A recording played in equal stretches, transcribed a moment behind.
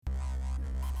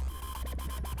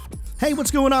Hey,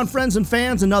 what's going on, friends and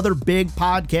fans? Another big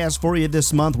podcast for you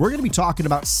this month. We're going to be talking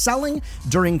about selling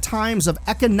during times of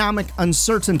economic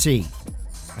uncertainty.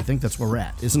 I think that's where we're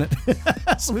at, isn't it?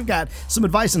 So we've got some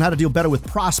advice on how to deal better with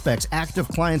prospects, active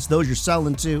clients, those you're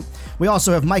selling to. We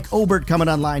also have Mike Obert coming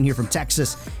online here from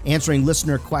Texas, answering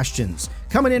listener questions.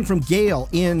 Coming in from Gail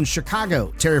in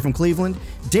Chicago, Terry from Cleveland,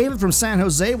 David from San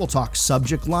Jose. We'll talk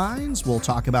subject lines. We'll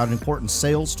talk about important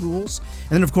sales tools.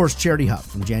 And then, of course, Charity Huff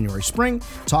from January Spring,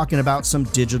 talking about some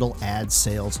digital ad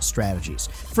sales strategies.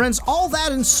 Friends, all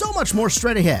that and so much more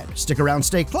straight ahead. Stick around,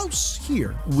 stay close.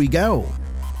 Here we go.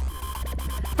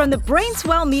 From the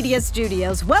Brainswell Media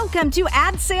Studios, welcome to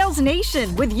Ad Sales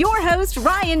Nation with your host,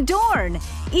 Ryan Dorn.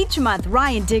 Each month,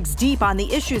 Ryan digs deep on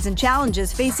the issues and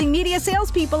challenges facing media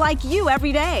salespeople like you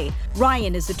every day.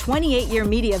 Ryan is a 28-year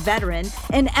media veteran,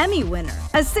 an Emmy winner,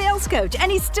 a sales coach,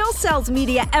 and he still sells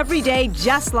media every day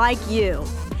just like you.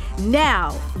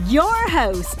 Now, your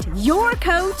host, your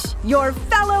coach, your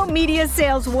fellow media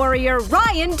sales warrior,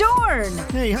 Ryan Dorn.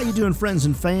 Hey, how you doing, friends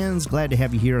and fans? Glad to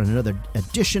have you here on another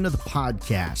edition of the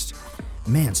podcast.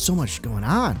 Man, so much going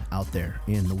on out there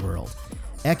in the world.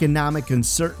 Economic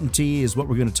uncertainty is what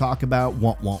we're going to talk about.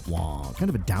 Kind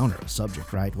of a downer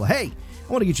subject, right? Well, hey,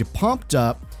 I want to get you pumped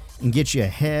up and get you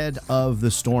ahead of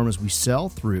the storm as we sell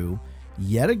through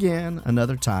yet again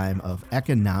another time of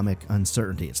economic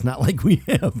uncertainty. It's not like we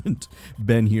haven't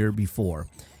been here before.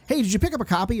 Hey, did you pick up a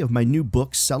copy of my new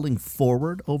book, Selling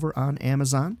Forward, over on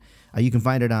Amazon? You can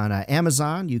find it on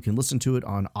Amazon. You can listen to it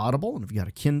on Audible. And if you got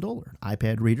a Kindle or an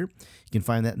iPad reader, you can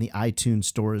find that in the iTunes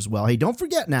store as well. Hey, don't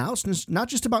forget now, it's not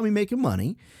just about me making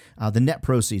money. The net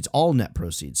proceeds, all net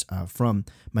proceeds from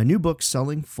my new book,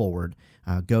 Selling Forward,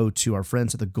 go to our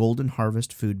friends at the Golden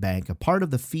Harvest Food Bank, a part of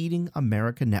the Feeding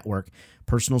America Network.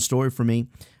 Personal story for me.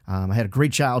 I had a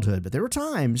great childhood, but there were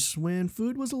times when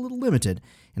food was a little limited,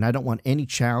 and I don't want any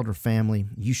child or family,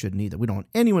 you shouldn't either. We don't want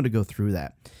anyone to go through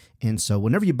that. And so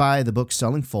whenever you buy the book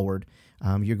Selling Forward,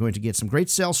 you're going to get some great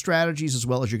sales strategies as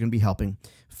well as you're going to be helping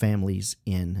families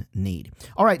in need.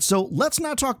 All right, so let's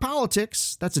not talk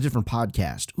politics. That's a different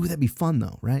podcast. Ooh, that'd be fun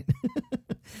though, right?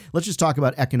 Let's just talk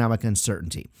about economic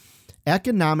uncertainty.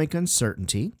 Economic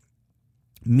uncertainty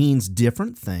means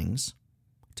different things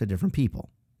to different people,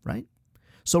 right?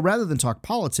 So rather than talk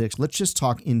politics, let's just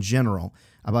talk in general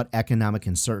about economic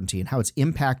uncertainty and how it's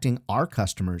impacting our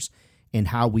customers and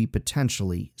how we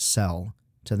potentially sell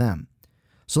to them.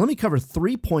 So let me cover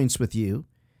 3 points with you.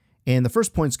 And the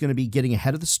first point is going to be getting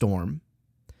ahead of the storm.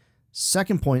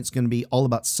 Second point is going to be all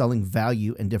about selling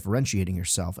value and differentiating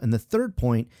yourself. And the third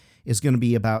point is going to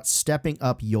be about stepping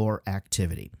up your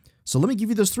activity. So let me give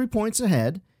you those 3 points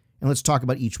ahead, and let's talk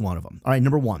about each one of them. All right,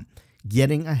 number one,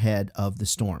 getting ahead of the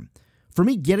storm. For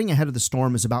me, getting ahead of the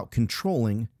storm is about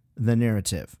controlling the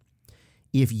narrative.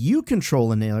 If you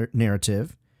control a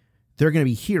narrative, they're going to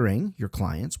be hearing, your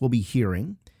clients will be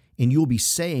hearing, and you'll be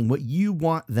saying what you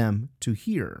want them to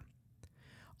hear.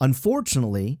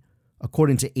 Unfortunately,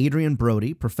 according to Adrian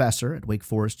Brody, professor at Wake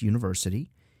Forest University,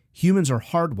 humans are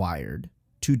hardwired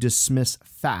to dismiss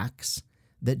facts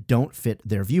that don't fit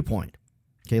their viewpoint.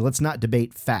 Okay, let's not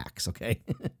debate facts, okay?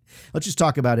 Let's just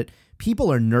talk about it.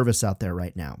 People are nervous out there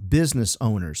right now. Business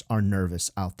owners are nervous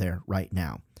out there right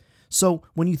now. So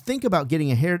when you think about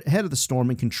getting ahead of the storm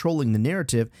and controlling the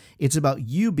narrative, it's about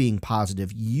you being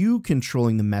positive, you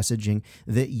controlling the messaging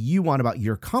that you want about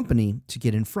your company to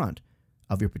get in front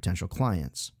of your potential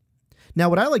clients. Now,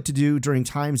 what I like to do during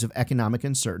times of economic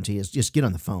uncertainty is just get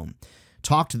on the phone,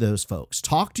 talk to those folks,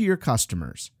 talk to your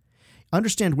customers,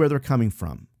 understand where they're coming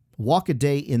from, walk a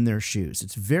day in their shoes.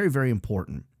 It's very, very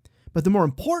important. But the more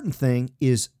important thing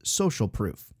is social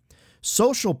proof.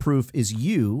 Social proof is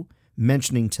you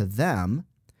mentioning to them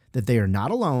that they are not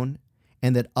alone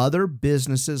and that other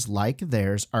businesses like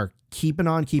theirs are keeping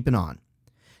on.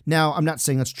 Now, I'm not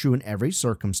saying that's true in every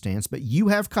circumstance, but you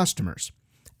have customers,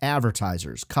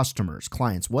 advertisers, customers,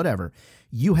 clients, whatever.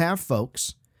 You have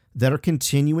folks that are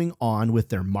continuing on with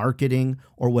their marketing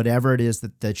or whatever it is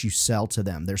that you sell to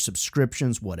them, their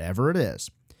subscriptions, whatever it is.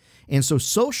 And so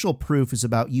social proof is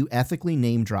about you ethically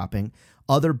name dropping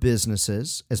other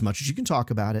businesses, as much as you can talk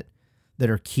about it, that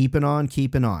are keeping on.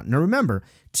 Now remember,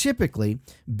 typically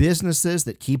businesses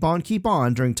that keep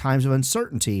on during times of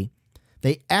uncertainty,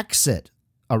 they exit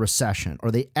a recession or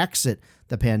they exit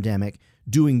the pandemic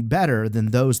doing better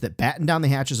than those that battened down the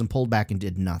hatches and pulled back and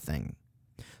did nothing.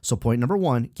 So point number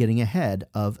one, getting ahead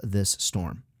of this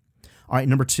storm. All right,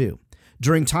 number two,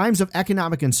 during times of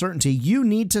economic uncertainty, you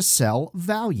need to sell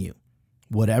value,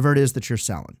 whatever it is that you're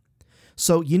selling.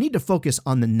 So you need to focus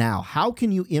on the now. How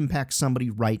can you impact somebody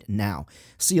right now?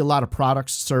 See, a lot of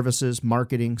products, services,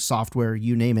 marketing, software,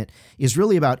 you name it, is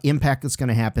really about impact that's going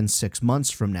to happen 6 months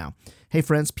from now. Hey,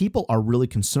 friends, people are really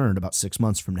concerned about 6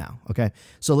 months from now, okay?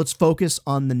 So let's focus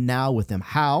on the now with them.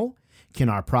 How can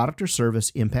our product or service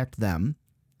impact them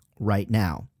right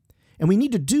now? And we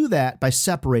need to do that by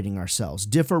separating ourselves,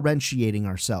 differentiating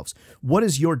ourselves. What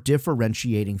is your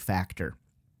differentiating factor?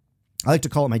 I like to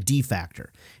call it my D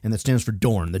factor, and that stands for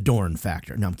Dorn, the Dorn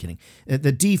factor. No, I'm kidding.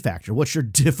 The D factor, what's your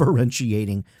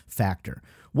differentiating factor?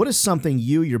 What is something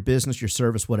you, your business, your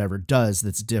service, whatever, does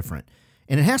that's different?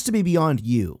 And it has to be beyond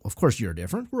you. Of course, you're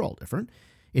different. We're all different.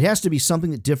 It has to be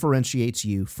something that differentiates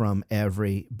you from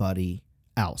everybody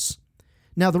else.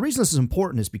 Now, the reason this is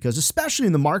important is because, especially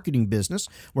in the marketing business,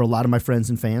 where a lot of my friends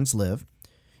and fans live,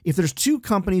 if there's two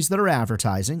companies that are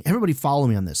advertising, everybody follow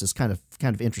me on this. It's kind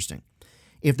of interesting.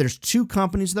 If there's two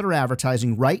companies that are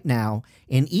advertising right now,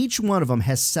 and each one of them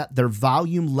has set their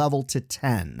volume level to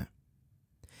 10,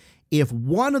 if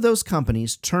one of those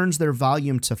companies turns their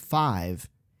volume to 5,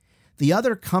 the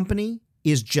other company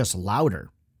is just louder.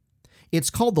 It's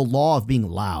called the law of being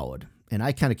loud. And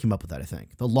I kind of came up with that, I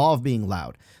think. The law of being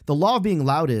loud. The law of being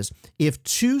loud is if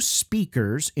two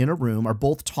speakers in a room are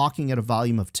both talking at a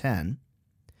volume of 10,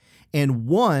 and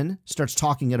one starts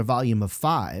talking at a volume of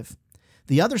 5,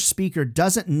 the other speaker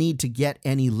doesn't need to get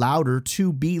any louder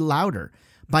to be louder.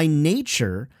 By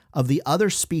nature of the other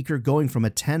speaker going from a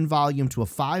 10 volume to a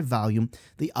 5 volume,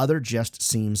 the other just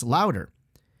seems louder.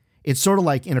 It's sort of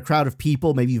like in a crowd of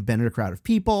people, maybe you've been in a crowd of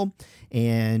people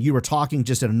and you were talking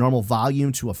just at a normal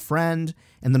volume to a friend,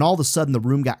 and then all of a sudden the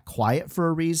room got quiet for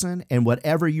a reason, and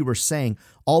whatever you were saying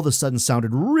all of a sudden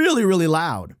sounded really, really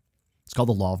loud. It's called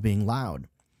the law of being loud.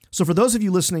 So for those of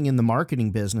you listening in the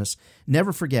marketing business,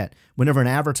 never forget, whenever an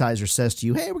advertiser says to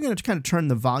you, hey, we're going to kind of turn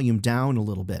the volume down a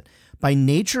little bit. By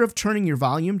nature of turning your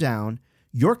volume down,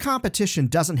 your competition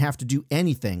doesn't have to do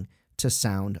anything to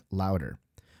sound louder.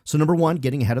 So number 1,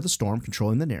 getting ahead of the storm,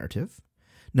 controlling the narrative.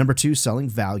 Number 2, selling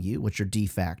value, which are D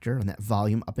factor, and that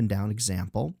volume up and down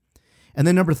example. And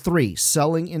then number 3,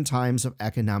 selling in times of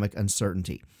economic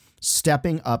uncertainty,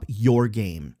 stepping up your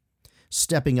game,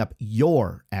 stepping up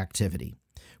your activity.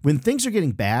 When things are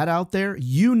getting bad out there,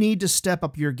 you need to step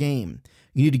up your game.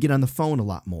 You need to get on the phone a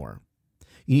lot more.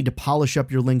 You need to polish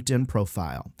up your LinkedIn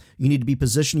profile. You need to be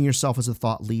positioning yourself as a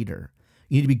thought leader.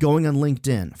 You need to be going on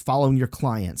LinkedIn, following your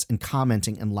clients and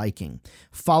commenting and liking,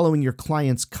 following your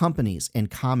clients' companies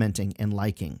and commenting and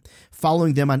liking,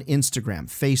 following them on Instagram,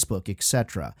 Facebook,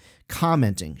 etc.,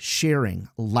 commenting, sharing,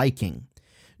 liking.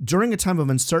 During a time of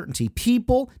uncertainty,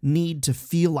 people need to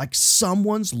feel like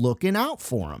someone's looking out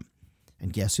for them.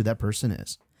 And guess who that person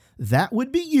is? That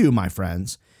would be you, my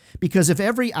friends. Because if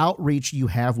every outreach you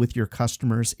have with your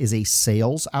customers is a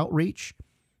sales outreach,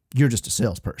 you're just a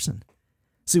salesperson.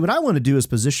 See, what I want to do is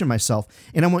position myself,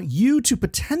 and I want you to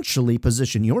potentially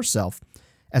position yourself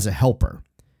as a helper,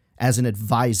 as an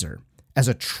advisor, as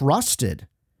a trusted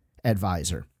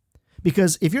advisor.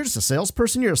 Because if you're just a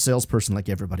salesperson, you're a salesperson like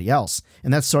everybody else.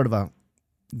 And that's sort of a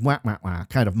wah-wah-wah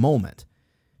kind of moment.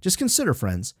 Just consider,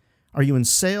 friends, are you in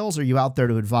sales or are you out there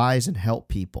to advise and help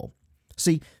people?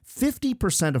 See,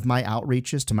 50% of my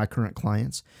outreaches to my current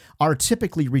clients are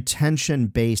typically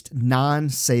retention-based,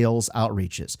 non-sales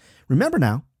outreaches. Remember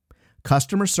now,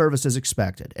 customer service is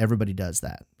expected. Everybody does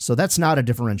that. So that's not a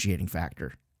differentiating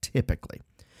factor, typically.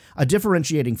 A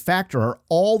differentiating factor are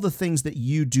all the things that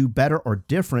you do better or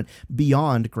different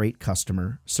beyond great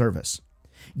customer service.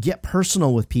 Get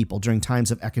personal with people during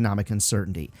times of economic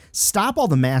uncertainty. Stop all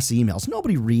the mass emails.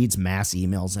 Nobody reads mass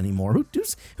emails anymore. Who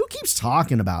keeps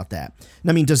talking about that?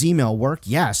 I mean, does email work?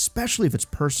 Yeah, especially if it's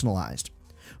personalized.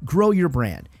 Grow your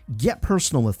brand. Get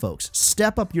personal with folks.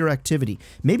 Step up your activity.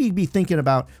 Maybe be thinking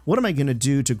about, what am I going to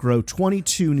do to grow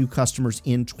 22 new customers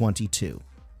in 22?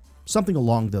 Something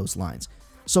along those lines.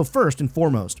 So first and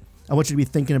foremost, I want you to be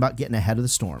thinking about getting ahead of the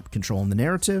storm, controlling the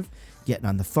narrative, getting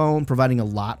on the phone, providing a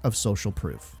lot of social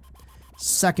proof.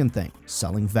 Second thing,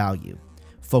 selling value,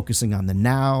 focusing on the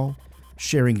now,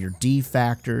 sharing your D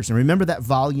factors, and remember that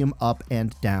volume up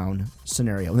and down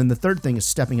scenario. And then the third thing is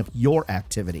stepping up your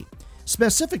activity,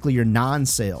 specifically your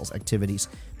non-sales activities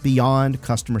beyond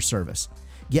customer service.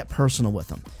 Get personal with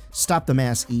them. Stop the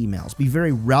mass emails. Be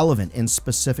very relevant and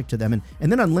specific to them.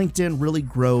 And then on LinkedIn, really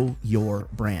grow your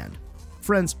brand.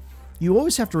 Friends, you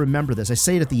always have to remember this. I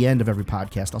say it at the end of every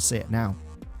podcast. I'll say it now.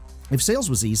 If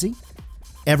sales was easy,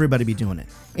 everybody be doing it.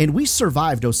 And we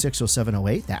survived 06, 07,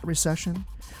 08, that recession.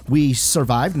 We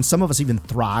survived, and some of us even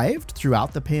thrived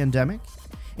throughout the pandemic.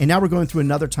 And now we're going through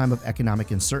another time of economic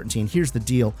uncertainty. And here's the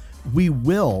deal. We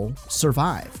will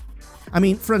survive. I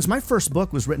mean, friends, my first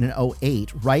book was written in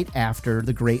 '08, right after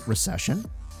the Great Recession.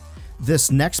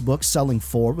 This next book, Selling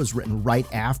Forward, was written right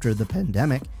after the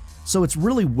pandemic. So it's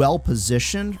really well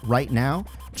positioned right now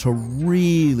to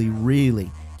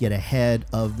really get ahead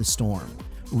of the storm.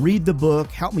 Read the book,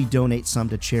 help me donate some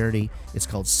to charity. It's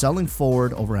called Selling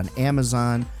Forward over on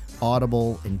Amazon,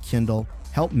 Audible, and Kindle.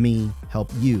 Help me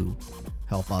help you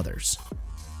help others.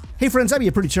 Hey friends, I'd be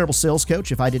a pretty terrible sales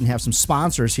coach if I didn't have some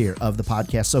sponsors here of the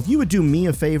podcast. So if you would do me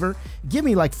a favor, give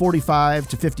me like 45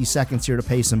 to 50 seconds here to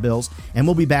pay some bills, and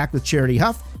we'll be back with Charity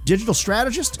Huff, digital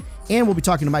strategist, and we'll be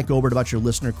talking to Mike Gobert about your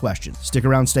listener questions. Stick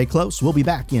around, stay close. We'll be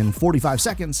back in 45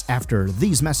 seconds after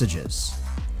these messages.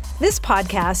 This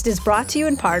podcast is brought to you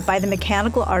in part by the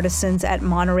mechanical artisans at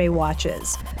Monterey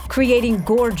Watches, creating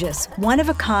gorgeous,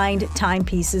 one-of-a-kind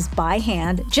timepieces by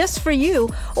hand just for you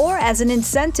or as an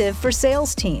incentive for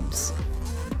sales teams.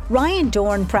 Ryan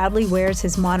Dorn proudly wears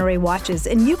his Monterey watches,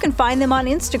 and you can find them on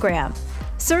Instagram.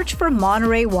 Search for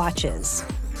Monterey Watches.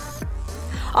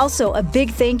 Also, a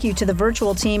big thank you to the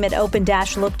virtual team at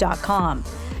open-look.com.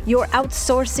 Your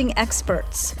outsourcing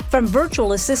experts. From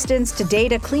virtual assistants to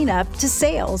data cleanup to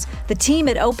sales, the team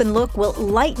at OpenLook will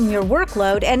lighten your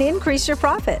workload and increase your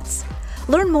profits.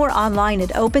 Learn more online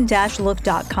at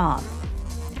open-look.com.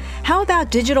 How about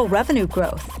digital revenue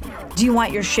growth? Do you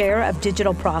want your share of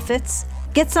digital profits?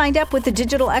 Get signed up with the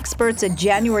digital experts at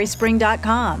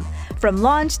januaryspring.com. From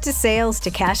launch to sales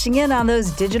to cashing in on those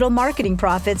digital marketing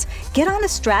profits, get on a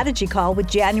strategy call with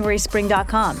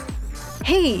januaryspring.com.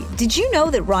 Hey, did you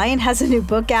know that Ryan has a new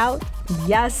book out?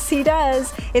 Yes, he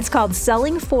does. It's called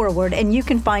Selling Forward, and you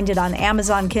can find it on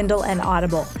Amazon, Kindle, and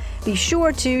Audible. Be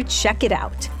sure to check it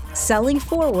out. Selling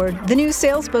Forward, the new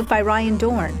sales book by Ryan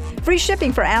Dorn. Free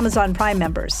shipping for Amazon Prime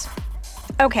members.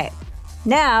 Okay,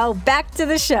 now back to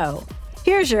the show.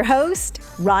 Here's your host,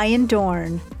 Ryan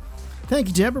Dorn. Thank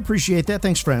you, Deb. Appreciate that.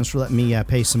 Thanks, friends, for letting me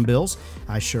pay some bills.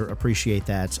 I sure appreciate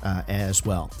that as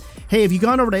well. Hey, have you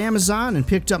gone over to Amazon and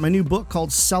picked up my new book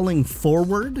called Selling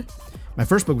Forward? My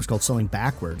first book was called Selling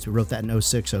Backwards. We wrote that in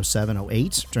 06, 07,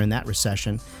 08 during that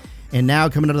recession. And now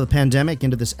coming out of the pandemic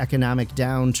into this economic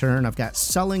downturn, I've got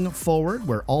Selling Forward,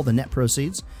 where all the net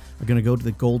proceeds are going to go to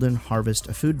the Golden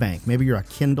Harvest Food Bank. Maybe you're a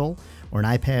Kindle or an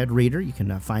iPad reader. You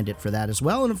can find it for that as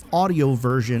well, and an audio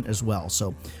version as well.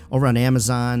 So over on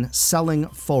Amazon, Selling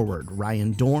Forward,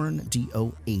 Ryan Dorn,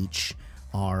 D-O-H-R-N.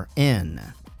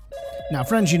 Now,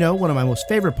 friends, you know, one of my most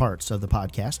favorite parts of the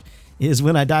podcast is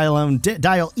when I dial in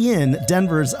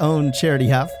Denver's own Charity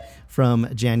Huff from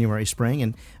January Spring.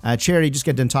 And Charity just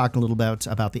got done talking a little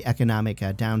about the economic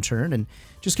downturn, and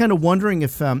just kind of wondering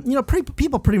if,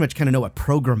 people pretty much kind of know what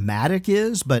programmatic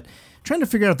is, but trying to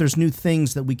figure out if there's new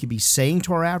things that we could be saying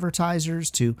to our advertisers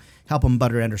to help them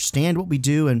better understand what we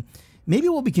do, and maybe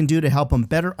what we can do to help them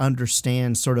better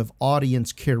understand sort of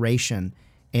audience curation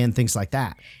and things like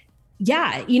that.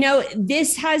 Yeah,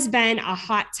 this has been a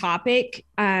hot topic.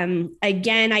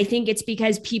 Again, I think it's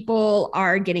because people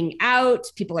are getting out,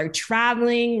 people are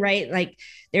traveling, right? Like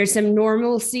there's some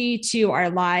normalcy to our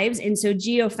lives. And so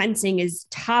geofencing is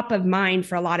top of mind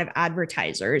for a lot of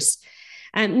advertisers.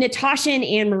 Natasha and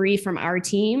Anne Marie from our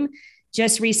team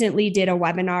just recently did a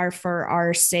webinar for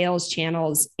our sales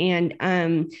channels.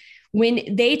 And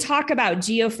when they talk about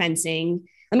geofencing,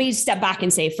 let me step back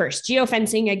and say first,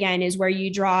 geofencing, again, is where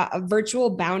you draw a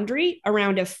virtual boundary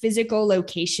around a physical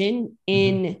location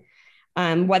in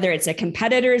whether it's a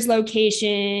competitor's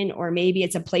location or maybe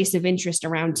it's a place of interest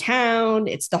around town.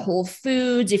 It's the Whole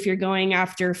Foods if you're going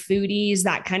after foodies,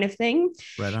 that kind of thing.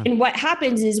 Right on. And what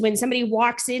happens is when somebody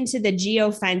walks into the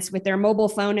geofence with their mobile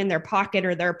phone in their pocket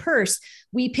or their purse,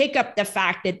 we pick up the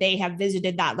fact that they have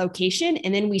visited that location,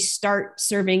 and then we start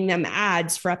serving them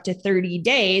ads for up to 30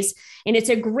 days. And it's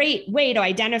a great way to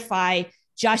identify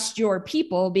just your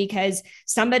people, because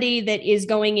somebody that is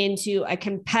going into a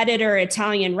competitor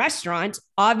Italian restaurant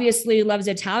obviously loves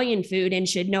Italian food and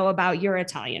should know about your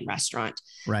Italian restaurant.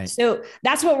 Right. So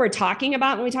that's what we're talking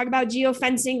about when we talk about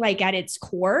geofencing, like at its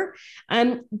core.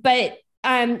 But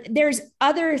there's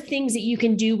other things that you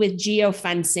can do with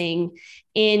geofencing.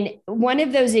 And one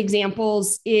of those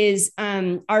examples is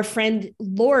our friend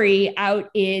Lori out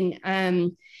in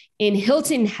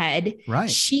Hilton Head.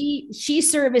 Right. She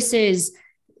services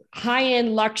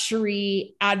high-end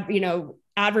luxury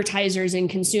advertisers and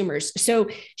consumers. So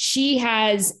she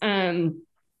has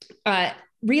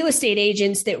real estate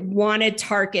agents that want to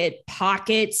target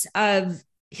pockets of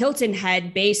Hilton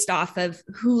Head based off of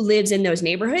who lives in those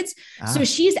neighborhoods. So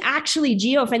she's actually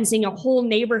geofencing a whole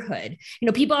neighborhood.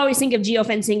 People always think of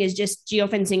geofencing as just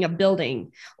geofencing a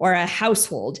building or a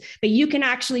household, but you can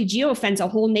actually geofence a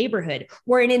whole neighborhood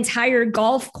or an entire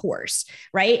golf course,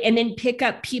 right? And then pick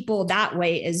up people that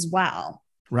way as well.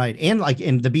 Right. And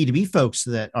the B2B folks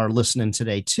that are listening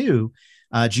today too,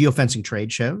 geofencing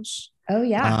trade shows. Oh,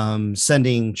 yeah.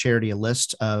 Sending Charity a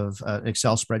list of an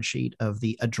Excel spreadsheet of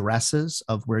the addresses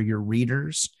of where your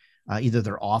readers, either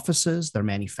their offices, their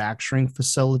manufacturing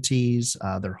facilities,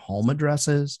 their home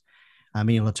addresses.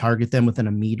 Being able to target them within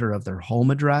a meter of their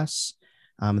home address.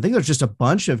 I think there's just a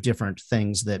bunch of different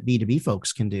things that B2B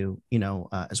folks can do,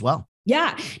 as well.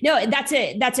 Yeah, no, that's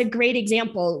a great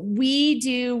example. We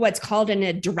do what's called an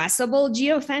addressable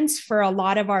geofence for a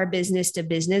lot of our business to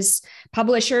business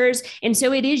publishers. And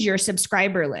so it is your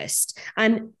subscriber list.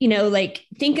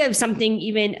 Think of something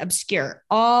even obscure.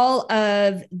 All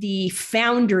of the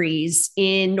foundries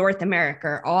in North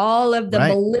America, all of the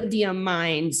molybdenum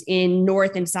mines in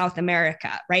North and South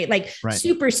America, right?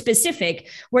 Super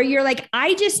specific, where you're like,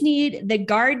 I just need the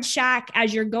guard shack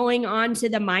as you're going on to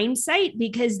the mine site,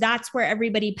 because that's where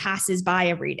everybody passes by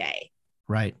every day.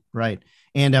 Right.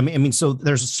 And so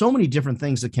there's so many different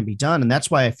things that can be done. And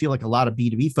that's why I feel like a lot of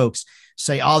B2B folks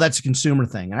say, oh, that's a consumer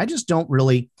thing. And I just don't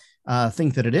really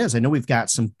think that it is. I know we've got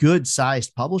some good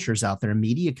sized publishers out there,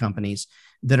 media companies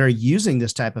that are using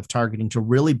this type of targeting to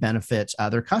really benefit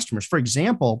their customers. For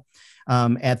example,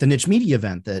 at the Niche Media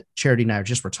event that Charity and I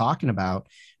just were talking about,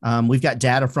 we've got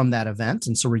data from that event.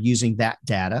 And so we're using that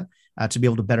data to be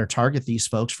able to better target these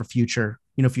folks for future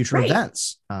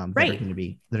events that are going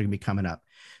to be coming up.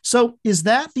 So is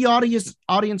that the audience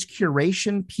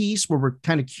curation piece where we're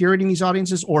kind of curating these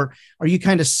audiences, or are you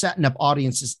kind of setting up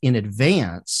audiences in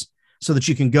advance so that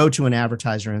you can go to an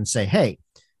advertiser and say, hey,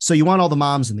 so you want all the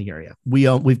moms in the area?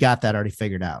 We've got that already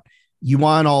figured out. You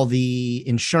want all the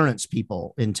insurance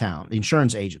people in town, the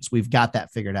insurance agents? We've got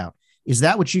that figured out. Is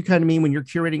that what you kind of mean when you're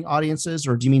curating audiences,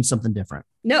 or do you mean something different?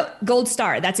 No, gold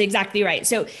star. That's exactly right.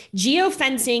 So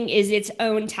geofencing is its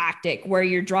own tactic where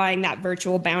you're drawing that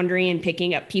virtual boundary and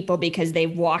picking up people because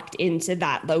they've walked into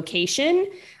that location,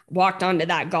 walked onto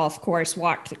that golf course,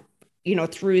 walked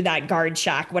through that guard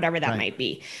shack, whatever that might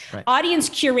be. Right. Audience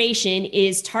curation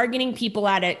is targeting people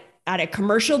at a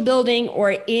commercial building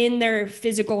or in their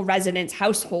physical residence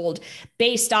household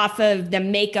based off of the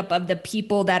makeup of the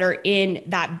people that are in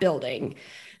that building.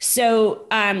 So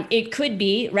it could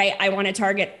be, right, I want to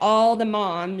target all the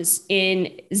moms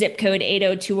in zip code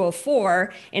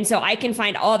 80204. And so I can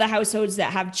find all the households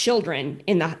that have children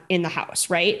in the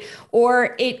house, right?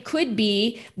 Or it could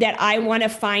be that I want to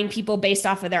find people based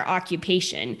off of their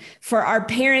occupation. For our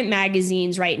parent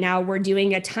magazines right now, we're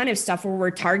doing a ton of stuff where we're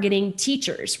targeting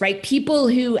teachers, right? People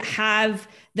who have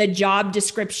the job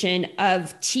description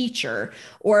of teacher,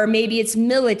 or maybe it's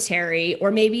military,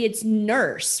 or maybe it's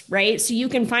nurse, right? So you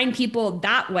can find people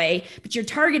that way, but you're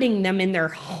targeting them in their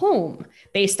home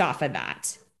based off of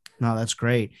that. No, that's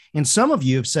great. And some of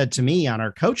you have said to me on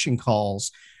our coaching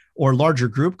calls or larger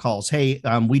group calls, hey,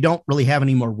 we don't really have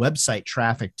any more website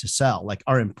traffic to sell. Like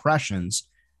our impressions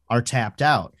are tapped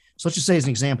out. So let's just say as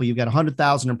an example, you've got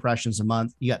 100,000 impressions a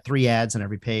month. You got 3 ads on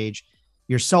every page.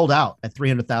 You're sold out at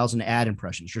 300,000 ad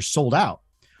impressions. You're sold out.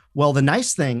 Well, the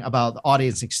nice thing about the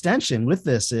audience extension with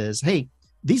this is, hey,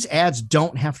 these ads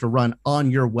don't have to run on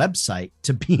your website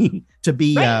to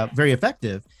be very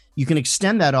effective. You can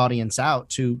extend that audience out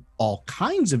to all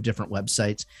kinds of different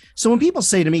websites. So when people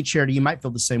say to me, Charity, you might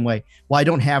feel the same way. Well, I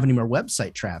don't have any more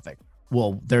website traffic.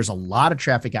 Well, there's a lot of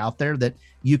traffic out there that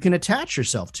you can attach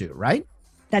yourself to, right?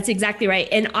 That's exactly right.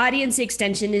 And audience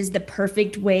extension is the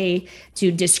perfect way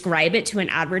to describe it to an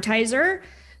advertiser.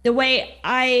 The way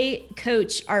I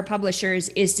coach our publishers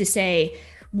is to say,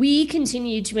 we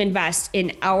continue to invest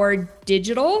in our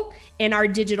digital and our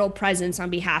digital presence on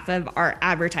behalf of our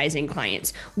advertising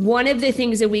clients. One of the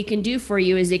things that we can do for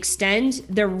you is extend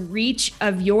the reach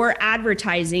of your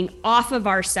advertising off of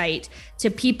our site to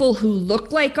people who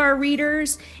look like our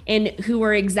readers and who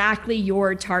are exactly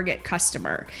your target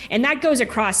customer. And that goes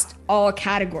across all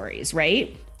categories,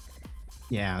 right?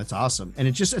 Yeah, it's awesome. And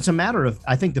it's a matter of,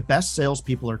 I think the best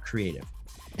salespeople are creative.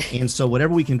 And so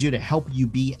whatever we can do to help you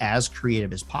be as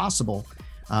creative as possible.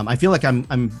 I feel like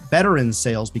I'm better in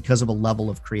sales because of a level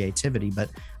of creativity, but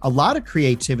a lot of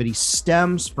creativity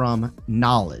stems from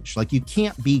knowledge. Like you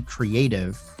can't be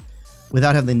creative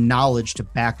without having the knowledge to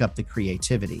back up the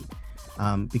creativity,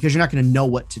 because you're not going to know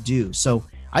what to do. So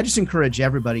I just encourage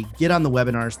everybody, get on the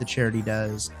webinars that Charity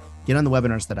does, get on the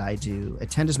webinars that I do,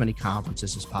 attend as many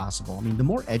conferences as possible. I mean, the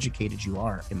more educated you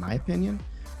are, in my opinion,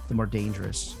 the more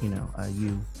dangerous,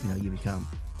 you become.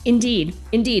 Indeed.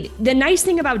 The nice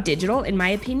thing about digital, in my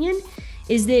opinion,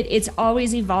 is that it's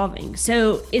always evolving.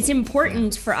 So it's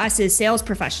important for us as sales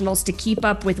professionals to keep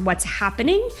up with what's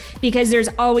happening because there's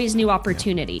always new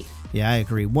opportunity. Yeah, I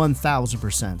agree.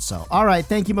 1,000%. So, all right.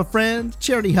 Thank you, my friend.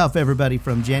 Charity Huff, everybody,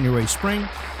 from January Spring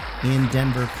in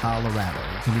Denver, Colorado.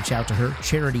 You can reach out to her,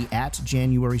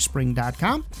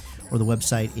 charity@januaryspring.com, or the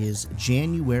website is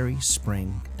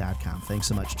januaryspring.com. Thanks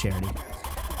so much, Charity.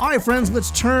 All right, friends,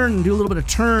 let's do a little bit of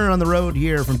turn on the road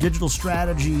here from digital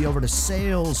strategy over to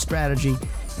sales strategy.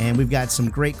 And we've got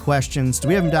some great questions. Do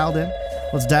we have them dialed in?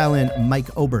 Let's dial in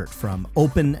Mike Obert from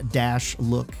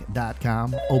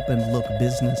open-look.com, Open Look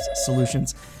Business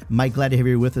Solutions. Mike, glad to have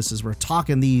you with us as we're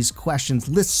talking these questions,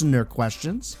 listener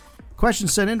questions.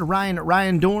 Questions sent in to Ryan at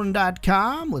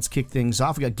ryandorn.com. Let's kick things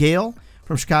off. We got Gail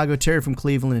from Chicago, Terry from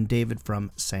Cleveland, and David from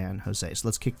San Jose. So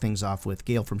let's kick things off with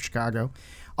Gail from Chicago.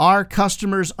 Are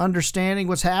customers understanding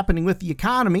what's happening with the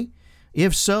economy?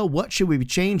 If so, what should we be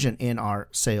changing in our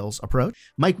sales approach?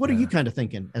 Mike, what are you kind of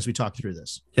thinking as we talk through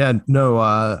this? Yeah, no,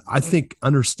 I think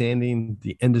understanding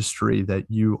the industry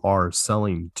that you are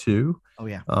selling to. Oh,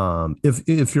 yeah.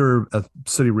 If you're a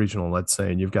city regional, let's say,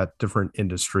 and you've got different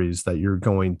industries that you're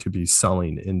going to be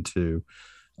selling into,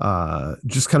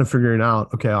 just kind of figuring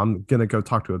out, okay, I'm going to go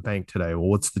talk to a bank today. Well,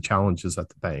 what's the challenges at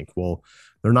the bank? Well,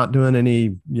 they're not doing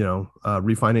any,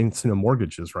 refinancing of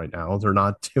mortgages right now. They're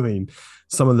not doing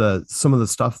some of the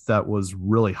stuff that was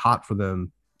really hot for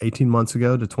them 18 months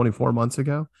ago to 24 months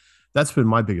ago. That's been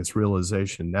my biggest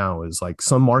realization now is like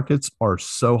some markets are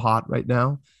so hot right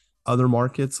now. Other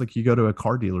markets, like you go to a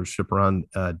car dealership around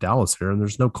Dallas here and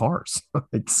there's no cars.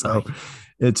 So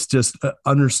it's just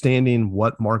understanding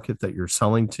what market that you're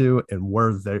selling to and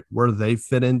where they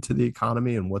fit into the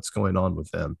economy and what's going on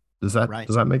with them. Does that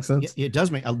make sense? It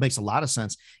does makes a lot of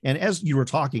sense. And as you were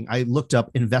talking, I looked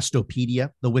up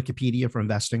Investopedia, the Wikipedia for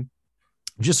investing,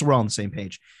 just so we're all on the same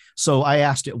page. So I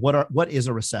asked it, what is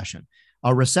a recession?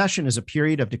 A recession is a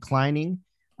period of declining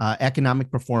economic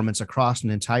performance across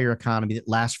an entire economy that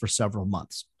lasts for several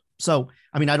months. So,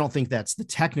 I mean, I don't think that's the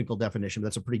technical definition, but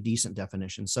that's a pretty decent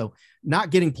definition. So not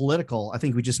getting political, I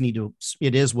think we just need to,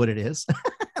 it is what it is.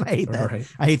 I hate that. Right.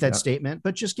 I hate that statement,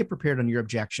 but just get prepared on your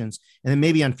objections. And then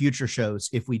maybe on future shows,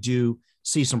 if we do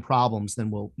see some problems, then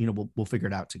we'll figure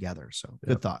it out together. So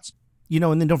good thoughts.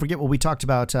 And then don't forget what we talked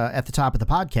about at the top of the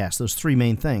podcast, those three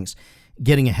main things: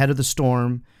 getting ahead of the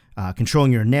storm,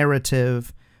 controlling your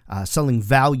narrative, selling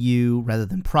value rather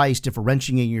than price,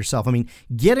 differentiating yourself. I mean,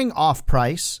 getting off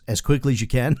price as quickly as you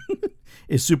can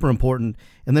is super important.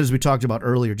 And then as we talked about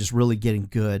earlier, just really getting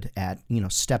good at,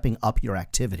 stepping up your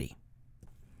activity.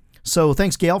 So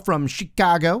thanks, Gail from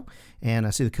Chicago. And I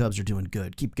see the Cubs are doing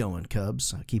good. Keep going,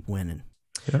 Cubs. Keep winning.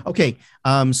 Yeah. Okay.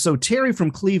 So Terry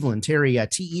from Cleveland, Terry,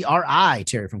 T-E-R-I,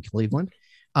 Terry from Cleveland.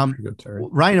 Good, Terry.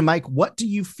 Ryan and Mike, what do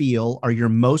you feel are your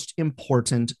most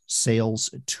important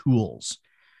sales tools?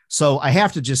 So I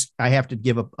have to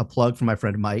give a plug for my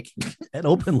friend Mike at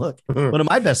Open Look. One of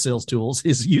my best sales tools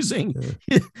is using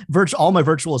all my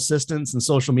virtual assistants and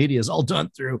social media is all done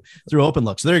through Open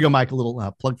Look. So there you go, Mike, a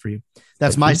little plug for you.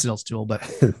 That's my sales tool, but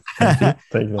thank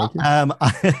you.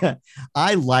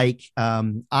 I like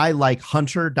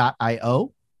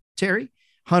Hunter.io, Terry.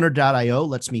 Hunter.io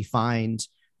lets me find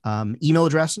email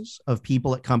addresses of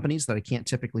people at companies that I can't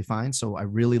typically find. So I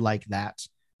really like that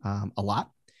a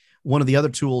lot. One of the other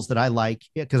tools that I like,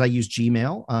 because I use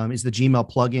Gmail, is the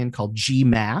Gmail plugin called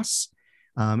Gmass.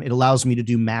 It allows me to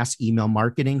do mass email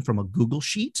marketing from a Google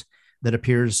Sheet that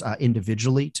appears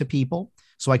individually to people.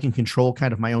 So I can control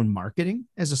kind of my own marketing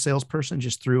as a salesperson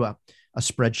just through a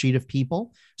spreadsheet of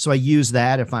people. So I use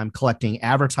that if I'm collecting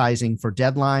advertising for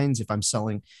deadlines, if I'm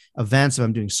selling events, if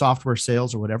I'm doing software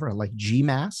sales or whatever. I like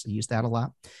Gmass. I use that a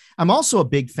lot. I'm also a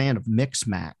big fan of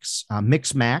Mixmax.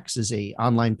 Mixmax is an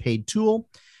online paid tool.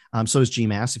 So is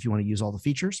Gmass if you want to use all the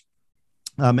features.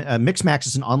 Mixmax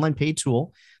is an online paid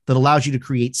tool that allows you to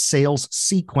create sales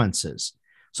sequences.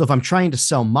 So if I'm trying to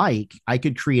sell Mike, I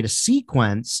could create a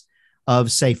sequence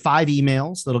of, say, 5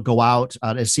 emails that'll go out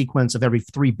a sequence of every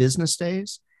 3 business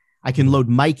days. I can load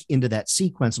Mike into that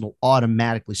sequence and it'll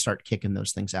automatically start kicking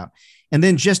those things out. And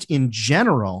then just in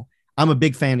general, I'm a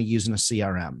big fan of using a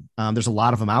CRM. There's a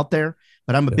lot of them out there,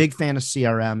 but I'm a big fan of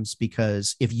CRMs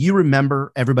because if you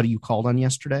remember everybody you called on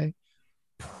yesterday,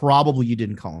 probably you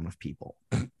didn't call enough people.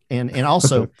 And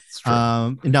also,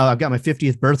 now I've got my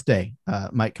 50th birthday,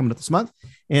 Mike, coming up this month.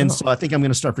 And so I think I'm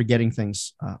going to start forgetting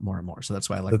things more and more. So that's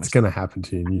why I like that's going to happen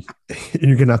to you.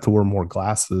 You're going to have to wear more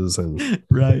glasses and that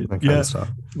kind of stuff.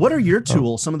 What are your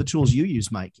tools, some of the tools you use,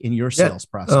 Mike, in your sales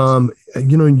process?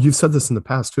 You've said this in the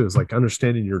past too, is like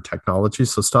understanding your technology.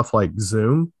 So stuff like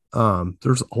Zoom,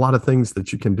 there's a lot of things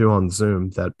that you can do on Zoom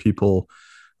that people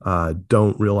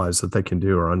don't realize that they can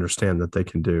do or understand that they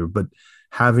can do. But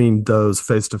having those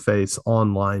face-to-face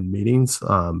online meetings,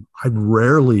 I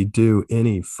rarely do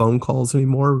any phone calls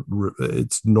anymore.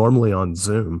 It's normally on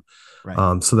Zoom,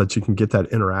 right. So that you can get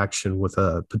that interaction with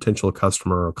a potential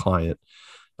customer or client.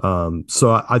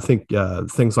 So I think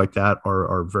things like that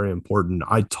are very important.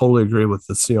 I totally agree with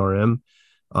the CRM,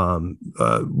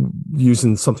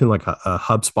 using something like a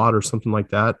HubSpot or something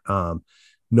like that,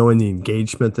 knowing the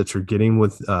engagement that you're getting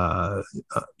with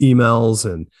emails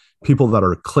and people that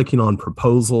are clicking on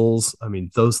proposals. I mean,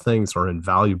 those things are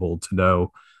invaluable to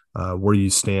know where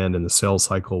you stand in the sales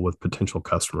cycle with potential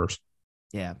customers.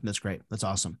 Yeah, that's great. That's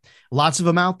awesome. Lots of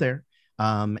them out there.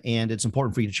 And it's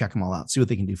important for you to check them all out, see what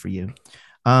they can do for you.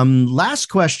 Last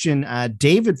question.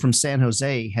 David from San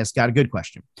Jose has got a good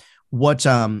question. What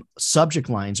subject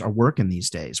lines are working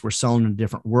these days? We're selling in a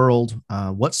different world.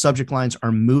 What subject lines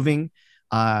are moving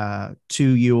to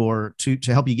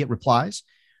help you get replies?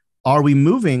 Are we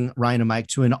moving, Ryan and Mike,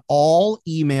 to an all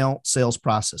email sales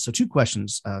process? So 2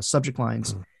 questions, subject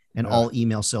lines and all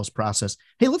email sales process.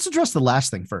 Hey, let's address the last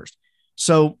thing first.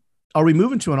 So are we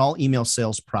moving to an all email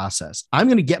sales process? I'm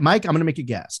going to Mike, I'm going to make a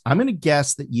guess. I'm going to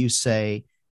guess that you say,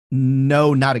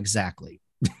 no, not exactly.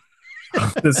 I'm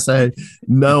going to say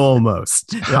no,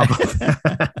 almost. How about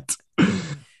that?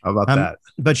 How about that?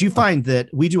 But you find that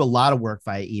we do a lot of work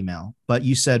via email, but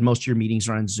you said most of your meetings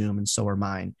are on Zoom and so are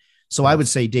mine. So I would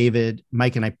say, David,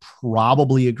 Mike, and I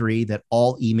probably agree that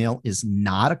all email is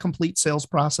not a complete sales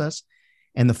process,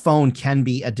 and the phone can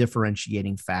be a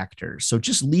differentiating factor. So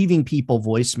just leaving people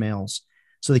voicemails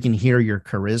so they can hear your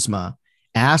charisma,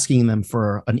 asking them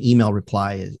for an email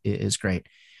reply is great.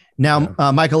 Now,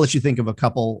 Mike, I'll let you think of a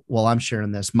couple while I'm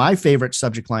sharing this. My favorite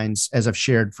subject lines, as I've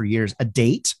shared for years, a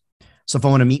date. So if I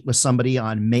want to meet with somebody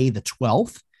on May the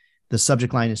 12th, the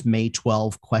subject line is May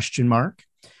 12 ?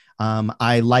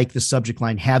 I like the subject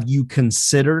line, have you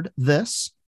considered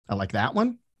this? I like that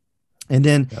one. And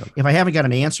then if I haven't got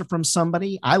an answer from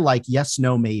somebody, I like yes,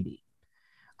 no, maybe.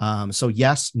 So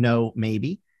yes, no,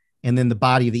 maybe. And then the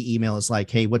body of the email is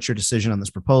like, hey, what's your decision on this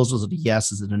proposal? Is it a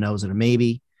yes? Is it a no? Is it a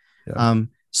maybe? Yeah.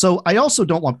 So I also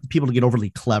don't want people to get overly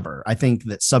clever. I think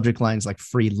that subject lines like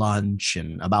free lunch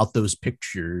and about those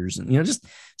pictures and, just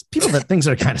people that things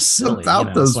that are kind of silly.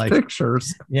 About those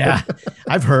pictures. Yeah.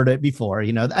 I've heard it before.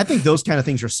 I think those kind of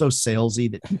things are so salesy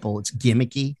that it's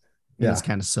gimmicky. Yeah. It's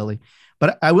kind of silly.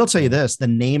 But I will tell you this, the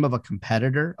name of a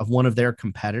competitor, of one of their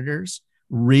competitors,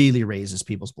 really raises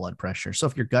people's blood pressure. So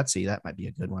if you're gutsy, that might be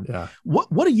a good one. Yeah.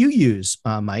 What do you use,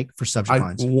 Mike, for subject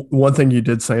lines? One thing you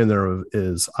did say in there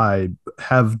is I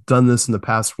have done this in the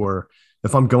past where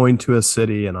if I'm going to a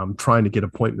city and I'm trying to get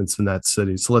appointments in that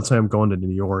city. So let's say I'm going to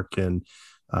New York and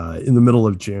in the middle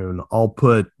of June, I'll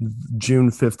put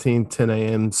June 15th, 10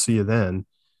 a.m. See you then.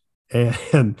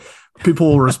 And people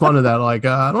will respond to that like,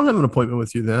 I don't have an appointment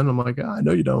with you then. I'm like, I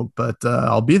know you don't, but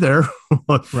I'll be there.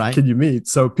 Right. Can you meet?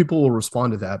 So people will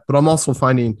respond to that. But I'm also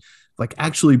finding like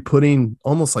actually putting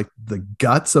almost like the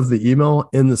guts of the email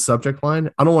in the subject line.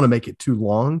 I don't want to make it too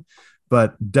long,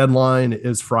 but deadline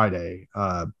is Friday.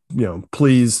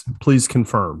 Please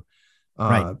confirm.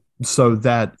 Right. So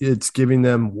that it's giving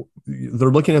them,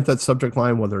 they're looking at that subject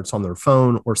line, whether it's on their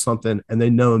phone or something, and they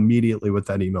know immediately what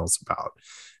that email is about.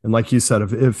 And like you said,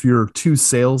 if you're too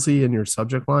salesy in your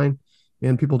subject line,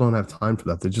 man, people don't have time for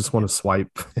that. They just want to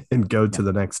swipe and go to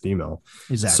the next email.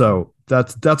 Exactly. So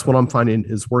that's what I'm finding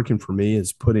is working for me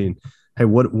is putting, hey,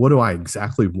 what do I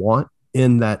exactly want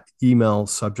in that email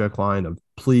subject line of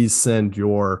please send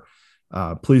your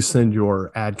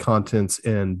ad contents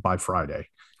in by Friday.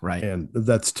 Right. And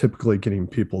that's typically getting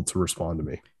people to respond to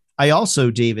me. I also,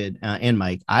 David and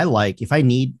Mike, I like if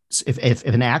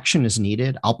an action is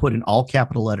needed, I'll put in all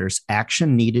capital letters,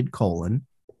 action needed, : and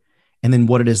then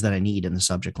what it is that I need in the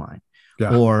subject line.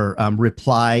 Yeah. Or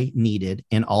reply needed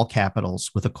in all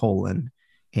capitals with a colon,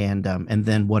 and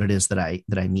then what it is that I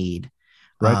need.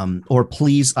 Right. Or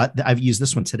please, I've used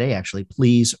this one today actually.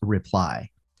 Please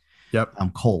reply. Yep.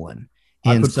 Colon.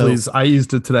 And please. I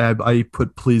used it today. I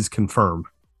put please confirm.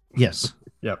 Yes.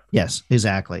 Yep. Yes,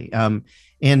 exactly.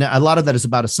 And a lot of that is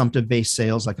about assumptive-based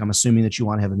sales. Like I'm assuming that you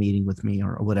want to have a meeting with me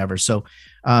or whatever. So,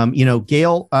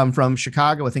 Gail from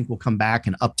Chicago, I think we'll come back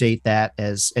and update that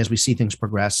as we see things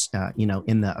progress,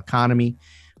 in the economy.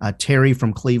 Terry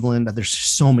from Cleveland, there's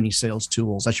so many sales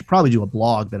tools. I should probably do a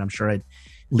blog that I'm sure I'd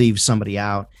leave somebody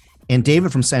out. And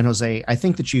David from San Jose, I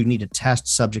think that you need to test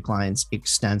subject lines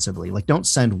extensively. Like, don't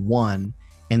send one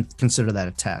and consider that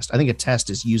a test. I think a test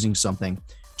is using something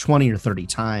 20 or 30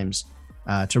 times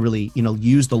to really,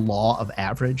 use the law of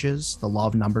averages, the law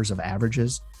of numbers of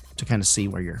averages, to kind of see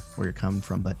where you're coming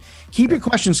from. But keep your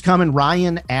questions coming.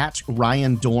 Ryan at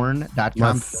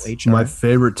RyanDorn.com. My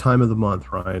favorite time of the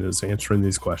month, Ryan, is answering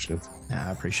these questions.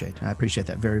 I appreciate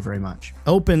that very, very much.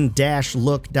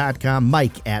 Open-look.com,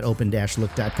 Mike at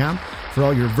open-look.com for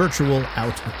all your virtual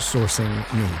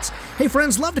outsourcing needs. Hey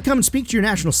friends, love to come and speak to your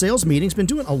national sales meetings. Been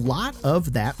doing a lot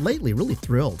of that lately. Really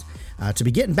thrilled to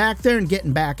be getting back there and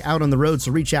getting back out on the road.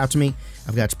 So reach out to me.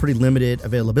 I've got pretty limited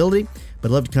availability, but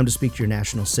I'd love to come to speak to your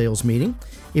national sales meeting.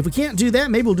 If we can't do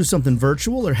that, maybe we'll do something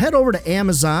virtual, or head over to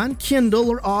Amazon, Kindle,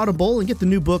 or Audible and get the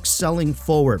new book, Selling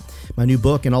Forward. My new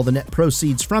book and all the net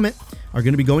proceeds from it are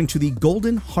going to be going to the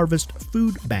Golden Harvest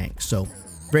Food Bank. So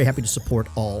very happy to support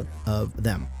all of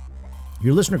them.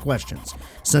 Your listener questions,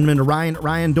 send them in to Ryan at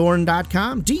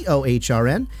RyanDorn.com,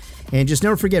 DOHRN. And just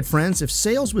never forget, friends, if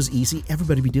sales was easy,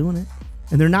 everybody would be doing it.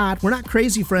 And they're not. We're not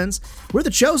crazy, friends. We're the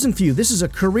chosen few. This is a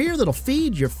career that'll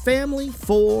feed your family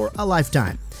for a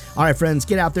lifetime. All right, friends,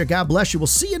 get out there. God bless you. We'll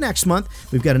see you next month.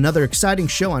 We've got another exciting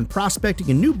show on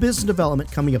prospecting and new business development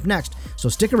coming up next. So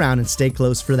stick around and stay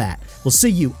close for that. We'll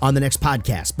see you on the next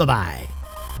podcast.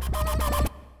 Bye-bye.